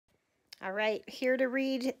All right, here to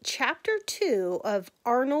read Chapter 2 of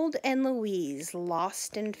Arnold and Louise,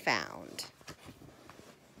 Lost and Found.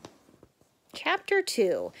 Chapter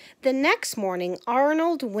 2. The next morning,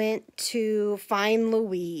 Arnold went to find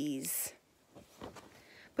Louise,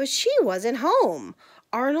 but she wasn't home.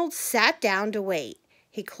 Arnold sat down to wait.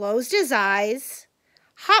 He closed his eyes.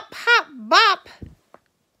 Hop, hop, bop!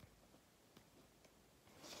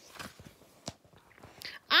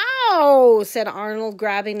 "Ow!" said Arnold,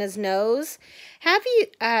 grabbing his nose.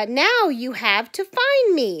 Now you have to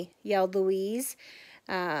find me," yelled Louise,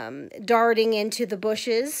 darting into the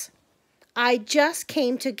bushes. "I just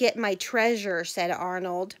came to get my treasure," said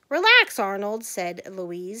Arnold. "Relax, Arnold," said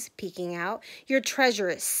Louise, peeking out. "Your treasure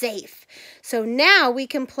is safe. So now we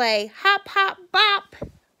can play hop, hop, bop."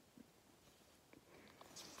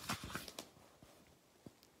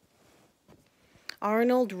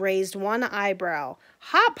 Arnold raised one eyebrow.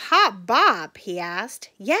 "Hop, hop, bop?" he asked.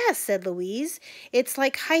 "Yes," said Louise. "It's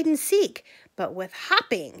like hide and seek, but with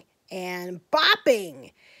hopping and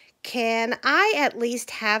bopping." "Can I at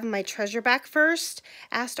least have my treasure back first?"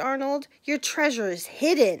 asked Arnold. "Your treasure is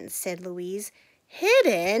hidden," said Louise.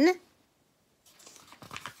 "Hidden?"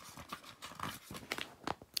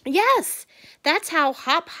 "Yes, that's how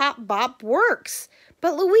hop, hop, bop works."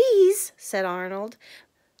 "But Louise," said Arnold.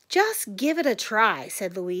 "Just give it a try,"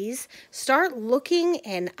 said Louise. "Start looking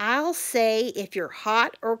and I'll say if you're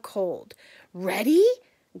hot or cold. Ready?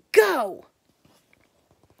 Go!"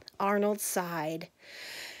 Arnold sighed.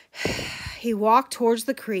 He walked towards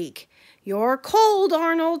the creek. "You're cold,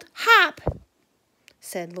 Arnold. Hop,"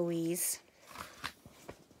 said Louise.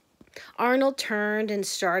 Arnold turned and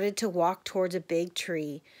started to walk towards a big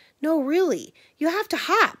tree. "No, really, you have to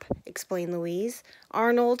hop," explained Louise.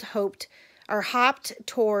 Arnold hopped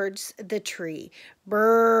towards the tree.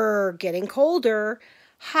 "Brrr, getting colder."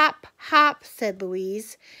 "Hop, hop," said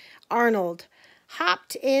Louise. Arnold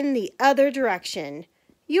hopped in the other direction.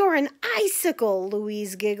 "You're an icicle,"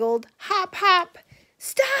 Louise giggled. "Hop, hop."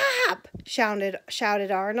 "Stop!"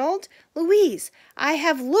 shouted Arnold. "Louise, I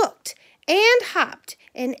have looked and hopped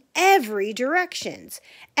in every direction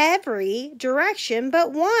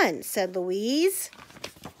but one," said Louise.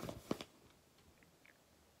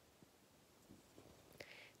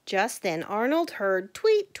 Just then Arnold heard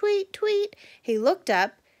tweet, tweet, tweet. He looked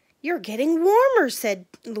up. "You're getting warmer," said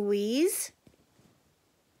Louise.